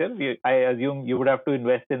infrastructure? I assume you would have to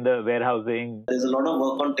invest in the warehousing. There's a lot of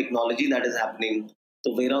work on technology that is happening.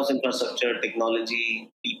 So warehouse infrastructure,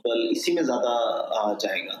 technology, people, इसी में ज़्यादा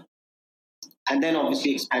जाएगा. And then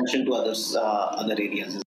obviously expansion to other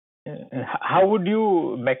areas. How would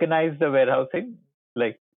you mechanize the warehousing?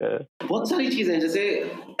 Like बहुत सारी चीजें जैसे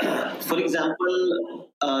for example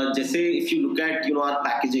जैसे if you look at our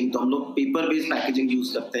packaging, तो हम लोग paper based packaging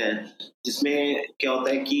use करते हैं, जिसमें क्या होता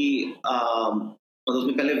है कि मतलब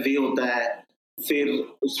उसमें पहले वे होता है, फिर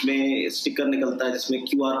उसमें स्टिकर निकलता है जिसमें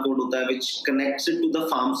QR कोड होता है which connects it to the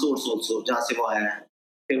farm source also जहाँ से वो आया है,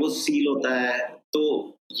 फिर वो सील होता है. तो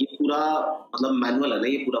ये पूरा मतलब मैनुअल है ना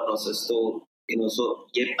ये पूरा प्रोसेस. तो so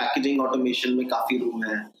ये packaging automation में काफी room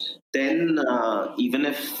है. Then even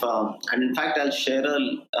if and in fact I'll share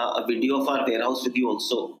a video of our warehouse with you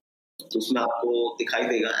also, तो उसमें आपको दिखाई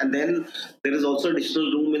देगा. And then there is also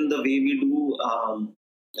additional room in the way we do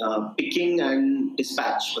picking and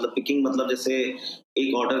dispatch. मतलब picking मतलब जैसे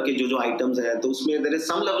एक order के जो items हैं तो उसमें there is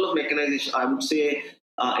some level of mechanization, I would say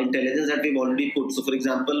intelligence that we've already put. So for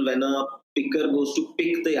example when a picker goes to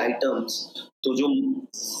pick the items, तो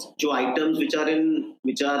जो items which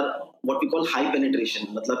are what we call high penetration,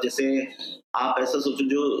 मतलब जैसे आप ऐसा सोचो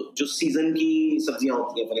जो season की सब्जियां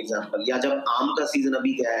होती है फॉर एग्जांपल, या जब आम का सीजन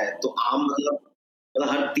अभी गया है तो आम मतलब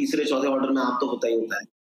हर तीसरे चौथे ऑर्डर में आम तो होता ही होता है.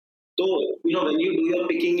 तो when you do your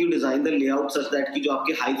picking, you design the layout such that कि जो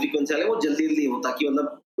आपके high frequency वाले वो जल्दी हो, ताकि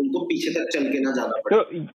मतलब उनको पीछे तक चल के ना जाना पड़े. So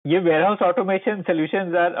ये warehouse automation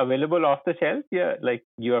solutions are available off the shelf, yeah, like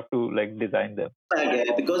you have to like design them.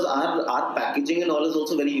 Because our packaging and all is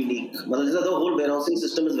also very unique. मतलब the whole warehousing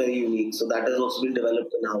system is very unique, so that has also been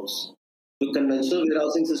developed in house. The conventional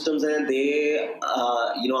warehousing systems and they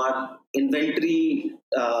are inventory.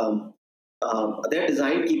 They are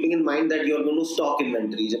designed keeping in mind that you are going to stock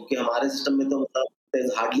inventory. जबकि हमारे system में तो मतलब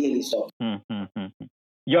there's hardly any stock.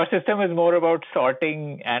 Your system is more about sorting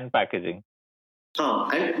and packaging. हाँ,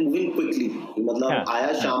 and moving quickly. मतलब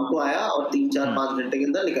आया शाम को आया और 3-4-5 घंटे के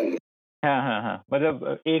अंदर निकल गया. हाँ.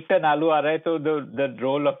 मतलब 1 टन आलू आ रहा है तो the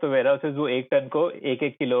role of the warehouse is वो 1 टन को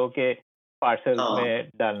 1-1 किलो के parcels में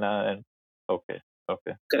डालना. Okay.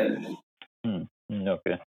 Correct.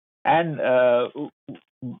 Okay. And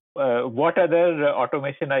what other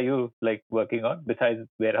automation are you like working on besides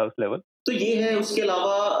warehouse level? तो ये है, उसके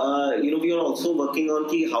अलावा we are also working on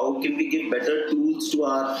कि how can we give better tools to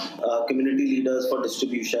our community leaders for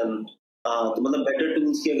distribution. तो मतलब better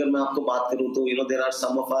tools की अगर मैं आपको बात करूँ तो there are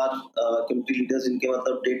some of our community leaders जिनके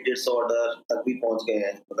मतलब 150 order तक भी पहुंच गए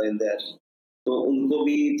हैं मतलब in there. तो उनको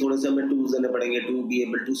भी थोड़े से हमें tools देने पड़ेंगे to be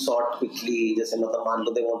able to sort quickly. जैसे मतलब मान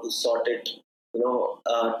लो they want to sort it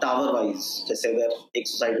tower wise, जैसे अगर एक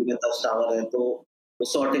सोसाइटी में 10 टावर है तो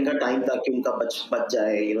sorting का टाइम ताकि उनका बच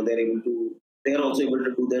जाए. They are also able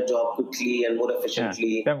to do their job quickly and more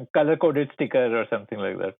efficiently. Some color coded sticker or something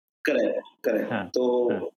like that. Correct. तो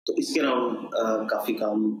इसके अराउंड काफी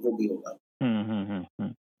काम वो भी होगा.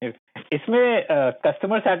 इसमें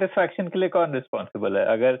कस्टमर सेटिस्फैक्शन के लिए कौन रिस्पॉन्सिबल है?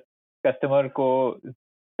 अगर कस्टमर को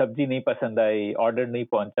सब्जी नहीं पसंद आई, ऑर्डर नहीं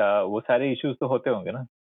पहुंचा, वो सारे इश्यूज तो होते होंगे ना?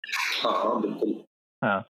 हाँ, बिल्कुल.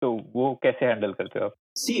 हाँ, तो वो कैसे हैंडल करते हो आप?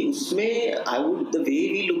 See, उसमें the way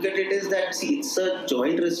we look at it is that it's a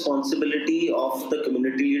joint responsibility of the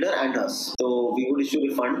community leader and us. So we would issue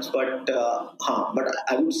refunds, but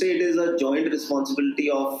I would say it is a joint responsibility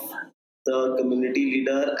of the community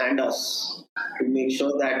leader and us to make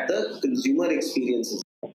sure that the consumer experience is.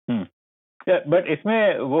 Yeah, but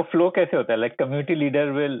इसमें वो flow कैसे होता है? Like community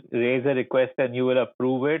leader will raise a request and you will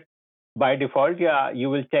approve it by default, या you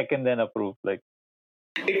will check and then approve, like?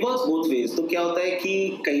 It works both ways. तो क्या होता है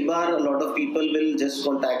कि कई बार a lot of people will just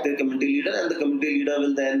contact their community leader and the community leader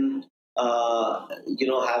will then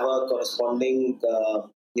have a corresponding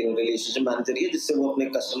relationship manager है जिससे वो अपने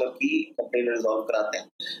customer की complaint resolve कराते हैं.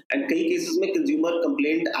 And कई cases में consumer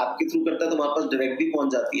complaint app के through करता है तो हमारे पास direct भी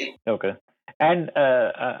पहुंच जाती है. Okay. And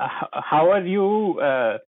how are you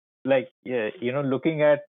looking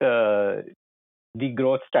at the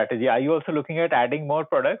growth strategy? Are you also looking at adding more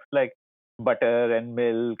products like butter and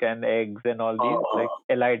milk and eggs and all these like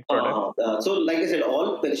allied products? So like I said,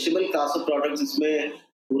 all perishable class of products, इसमें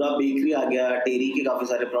पूरा bakery आ गया, dairy के काफी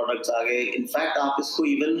सारे products आ गए. In fact आप इसको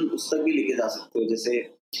even उस तक भी लेके जा सकते हो, जैसे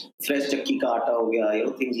फ्रेश चक्की का आटा हो गया,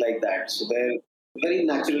 things like that. So they're very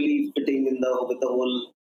naturally fitting with the whole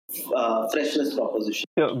freshness proposition.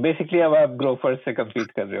 So basically अब आप ग्रोफर्स से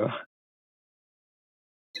compete कर रहे हो.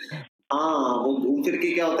 हाँ, वो घूम फिर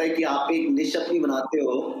के क्या होता है कि आप एक निश अपनी बनाते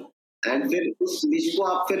हो एंड फिर उस निश को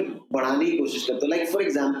आप फिर बढ़ाने की कोशिश करते हो. लाइक फॉर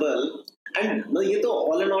एग्जांपल, एंड ये तो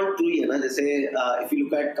ऑल एंड ऑल ट्रू ही है ना. जैसे if you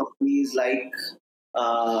look at companies like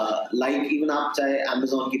even आप चाहे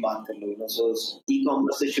अमेज़न की बात कर लो, सो ई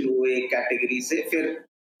कॉमर्स से शुरू हुए एक कैटेगरी से, फिर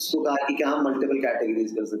उसको कहा कि क्या हम मल्टीपल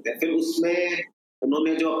कैटेगरीज कर सकते हैं. फिर उसमें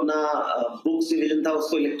उन्होंने जो अपना बुक्स डिवीजन था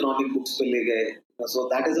उसको इलेक्ट्रॉनिक बुक्स पे ले गए. So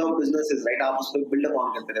that is how business is, right. आप उसको बिल्डअप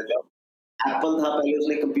ऑन करते रहते हो. एप्पल था, पहले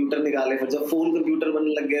उसने कंप्यूटर निकाले, फिर जब फोन कंप्यूटर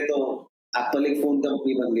बनने लग गए तो एप्पल एक फोन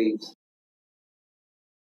कंपनी बन गई.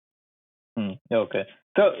 Okay.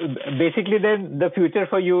 So basically then the future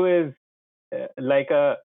for you is like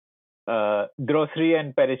a grocery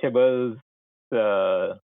and perishables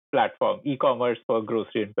platform, e-commerce for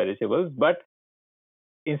grocery and perishables, but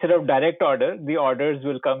instead of direct order, the orders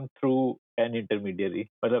will come through an intermediary.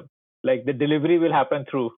 Like the delivery will happen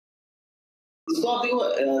through. So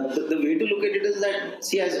the way to look at it is that,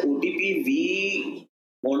 see, as OTP, we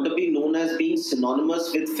want to be known as being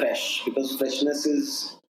synonymous with fresh, because freshness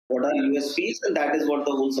is what our USPs, and that is what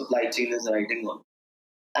the whole supply chain is riding on.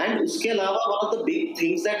 And उसके अलावा one of the big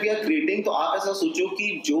things that we are creating, तो आप ऐसा सोचो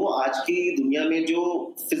कि जो आज की दुनिया में जो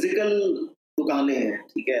फिजिकल दुकानें हैं,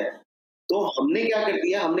 ठीक है, तो हमने क्या कर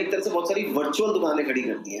दिया, हमने एक तरह से बहुत सारी वर्चुअल दुकानें खड़ी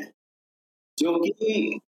कर दी हैं. जो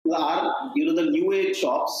कि are the new age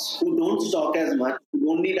shops who don't stock as much, who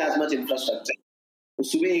don't need as much infrastructure. वो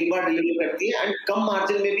सुबह एक बार डिलीवर करती है एंड कम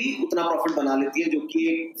मार्जिन में भी उतना प्रॉफिट बना लेती है जो कि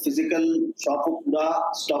एक फिजिकल शॉप को पूरा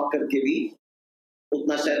स्टॉक करके भी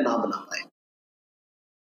उतना शेयर ना बना पाए.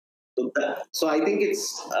 So I think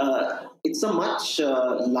it's a much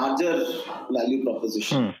larger value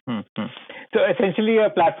proposition. So essentially a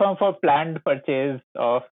platform for planned purchase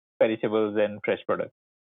of perishables and fresh products.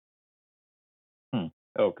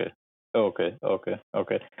 Okay. So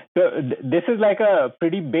this is like a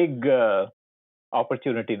pretty big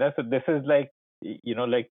opportunity, no? So this is like,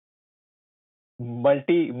 like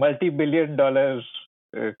multi-billion dollars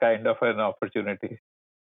kind of an opportunity.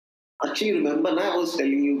 Actually, remember, I was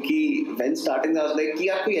telling you कि when starting, I was like कि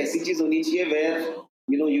यार कोई ऐसी चीज होनी चाहिए where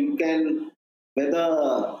you can, where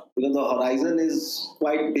the horizon is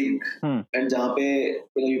quite big and जहाँ पे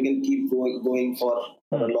you can keep going for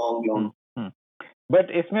a long. But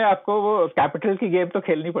इसमें आपको वो capital की game तो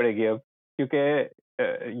खेलनी पड़ेगी अब, क्योंकि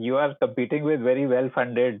you are competing with very well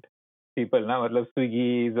funded people ना, मतलब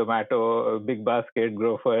Swiggy, Zomato, Big Basket,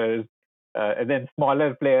 Grofers, and then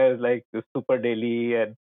smaller players like Super Daily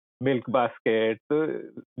and Milk Basket. So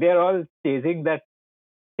they are all chasing that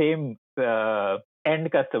same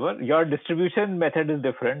end customer. Your distribution method is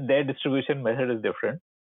different, their distribution method is different,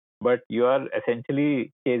 but you are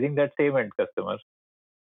essentially chasing that same end customer.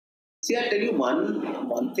 See, I'll tell you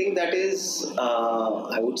one thing that is,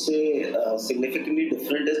 I would say, significantly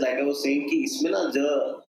different is, like I was saying, कि इसमें ना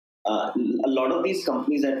a lot of these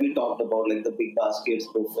companies that we talked about, like the Big Baskets,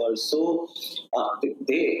 Grofers, so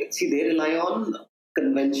they rely on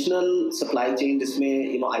conventional supply chain.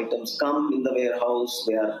 जिसमें items come in the warehouse,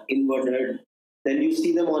 they are inverted, then you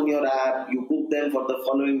see them on your app, you book them for the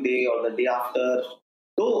following day or the day after.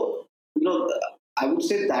 So I would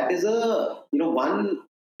say that is a one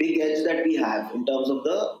big edge that we have in terms of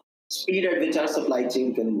the speed at which our supply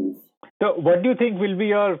chain can move. So what do you think will be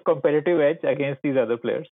your competitive edge against these other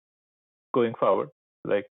players going forward?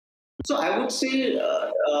 So I would say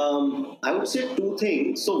two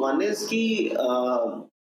things. So one is कि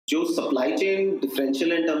जो supply chain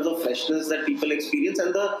differential in terms of freshness that people experience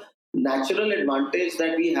and the natural advantage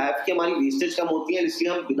that we have कि हमारी wastage कम होती है,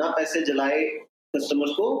 इसलिए हम बिना पैसे जलाए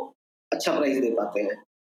customers को अच्छा price दे पाते हैं.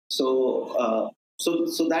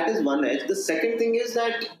 So that is one edge. The second thing is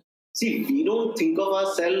that, see, we don't think of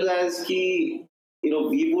ourselves as कि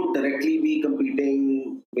we would directly be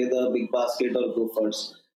competing with a Big Basket or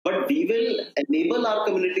Grofers, but we will enable our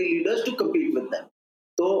community leaders to compete with them.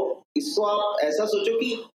 तो इसको आप ऐसा सोचो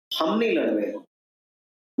कि हम नहीं लड़ रहे,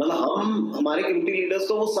 मतलब हम हमारे community leaders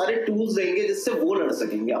को वो सारे tools देंगे जिससे वो लड़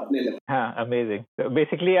सकेंगे अपने लेवल. हाँ, amazing. So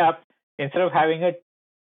basically, आप instead of having a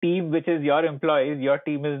team which is your employees, your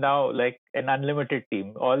team is now like an unlimited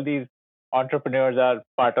team. All these entrepreneurs are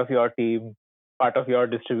part of your team, part of your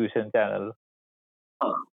distribution channel.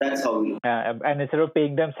 That's how we. And instead of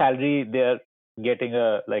paying them salary, they are getting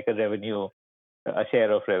a revenue, a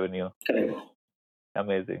share of revenue. Correct.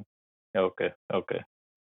 Amazing. Okay.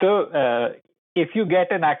 So if you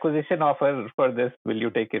get an acquisition offer for this, will you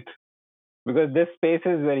take it? Because this space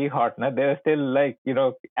is very hot. Now there are still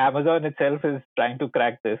Amazon itself is trying to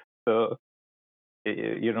crack this. So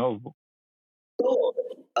So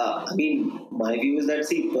I mean, my view is that,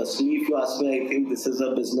 see, personally, if you ask me, I think this is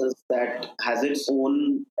a business that has its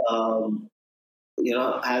own,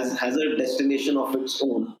 has a destination of its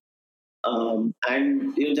own.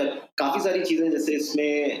 And काफी सारी चीजें जैसे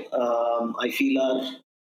इसमें I feel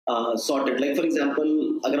are sorted. Like for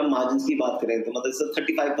example, अगर हम margins की बात करें तो मतलब it's a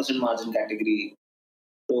 35% margin category.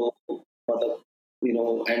 So मतलब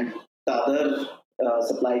and the other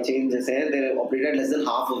supply chains जैसे हैं, they operate at less than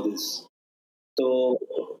half of this. So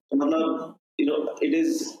मतलब it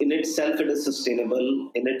is in itself, it is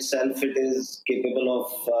sustainable. In itself, it is capable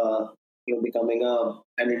of becoming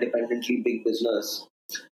an independently big business.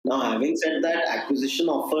 Now, having said that, acquisition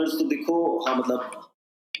offers तो देखो हाँ मतलब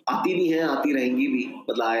आती भी हैं, आती रहेंगी भी.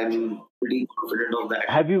 मतलब I am pretty confident of that.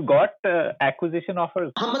 Have you got acquisition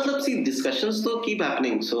offers? हाँ मतलब see, discussions तो keep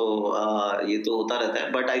happening. So ये तो होता रहता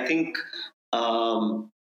है. But I think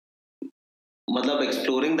मतलब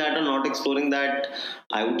exploring that or not exploring that,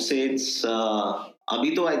 I would say it's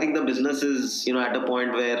अभी तो I think the business is at a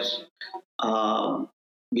point where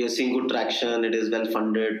we are seeing good traction. It is well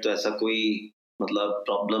funded. तो ऐसा कोई मतलब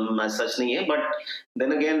problem as such नहीं है. But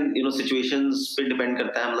then again, situations पे depend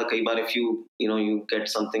करता है. मतलब कई बार if you get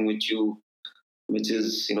something which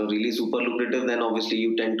is really super lucrative, then obviously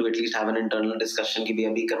you tend to at least have an internal discussion कि भी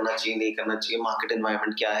अभी करना चाहिए नहीं करना चाहिए, market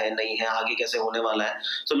environment क्या है नहीं है, आगे कैसे होने वाला है.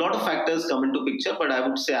 So a lot of factors come into picture, but I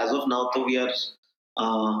would say as of now, so we are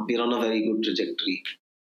we're on a very good trajectory.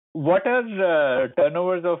 What are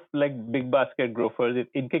turnovers of like big basket grofers?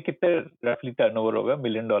 इनके कितने roughly turnover होगा $1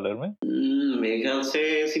 million में? मेरे ख्याल से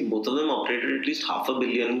see both of them operated at least $500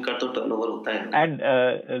 million का तो turnover होता है. And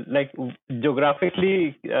like geographically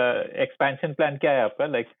expansion plan क्या है आपका?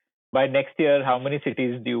 Like by next year, how many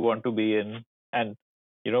cities do you want to be in? And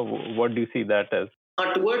you know, what do you see that as?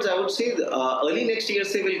 Towards, I would say, early next year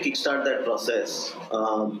se we'll kickstart that process,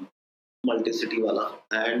 multi-city wala,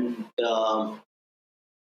 and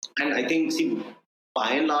I think, see, by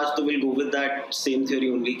and large, so we'll go with that same theory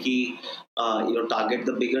only ki, target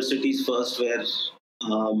the bigger cities first, where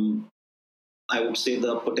I would say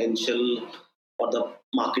the potential or the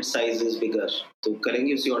market size is bigger. So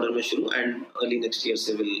करेंगे उसी order में शुरू, and early next year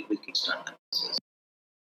se we'll kickstart that process.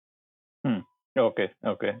 Okay.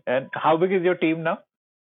 And how big is your team now?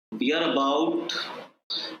 We are about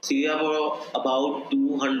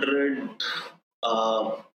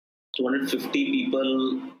 250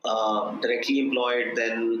 people directly employed,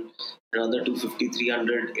 then another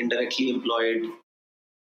 250-300 indirectly employed.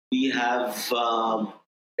 We have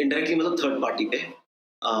indirectly मतलब third party पे,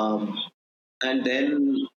 and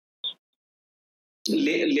then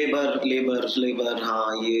labor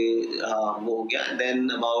हाँ ये वो हो गया, and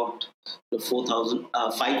then about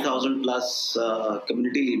 5,000 plus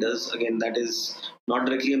community leaders. Again, that is not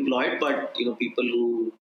directly employed, but people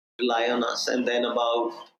who rely on us, and then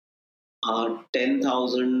about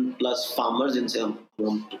 10,000 plus farmers जिनसे हम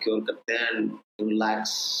procure करते हैं, and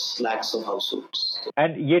lakhs of households.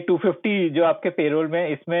 And ये 250 जो आपके payroll में,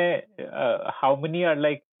 इसमें how many are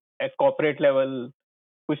like at corporate level?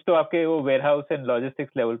 कुछ तो आपके वो warehouse and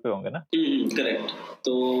logistics level पे होंगे ना? Correct.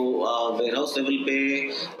 तो warehouse level पे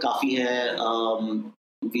काफी हैं.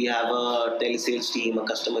 We have a telesales team, a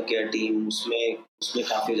customer care team. उसमें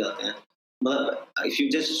काफी जाते हैं. But if you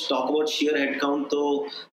just talk about sheer headcount, तो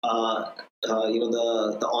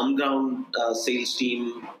the on ground sales team,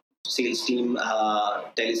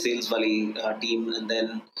 telesales वाली team, and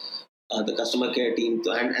then the customer care team,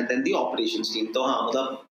 and then the operations team. तो हाँ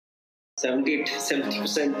मतलब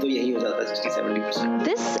 70% तो यही हो जाता है, 60-70%.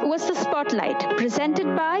 This was the Spotlight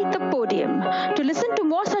presented by The Podium. To listen to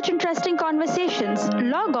more such interesting conversations,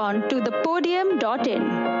 log on to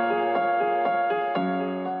thepodium.in.